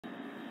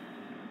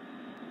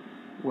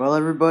Well,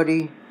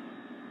 everybody,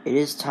 it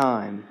is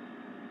time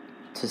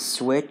to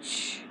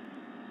switch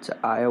to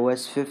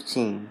iOS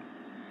 15.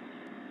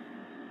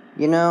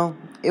 You know,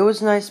 it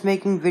was nice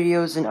making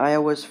videos in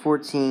iOS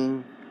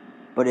 14,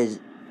 but it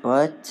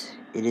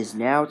is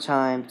now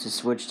time to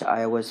switch to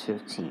iOS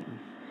 15.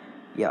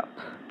 Yup.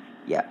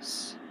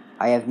 Yes.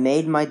 I have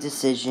made my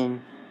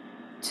decision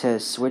to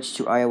switch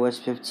to iOS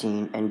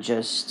 15 and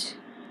just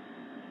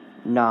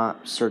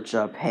not search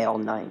up Hail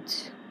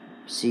Knight.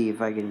 See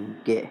if I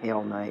can get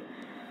Hail Knight.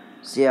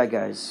 So yeah,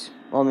 guys.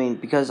 Well,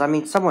 because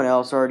someone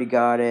else already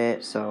got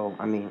it, so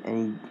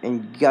and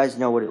you guys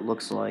know what it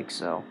looks like,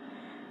 so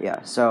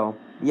yeah. So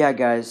yeah,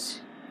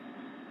 guys.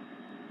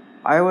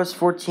 iOS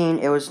 14.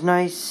 It was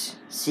nice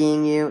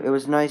seeing you. It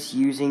was nice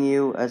using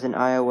you as an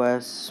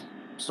iOS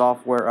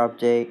software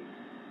update.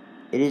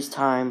 It is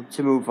time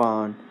to move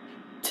on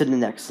to the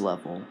next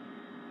level.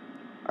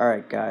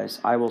 Alright, guys.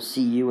 I will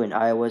see you in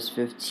iOS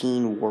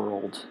 15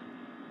 world.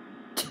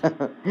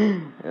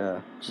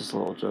 Yeah, just a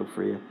little joke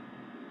for you.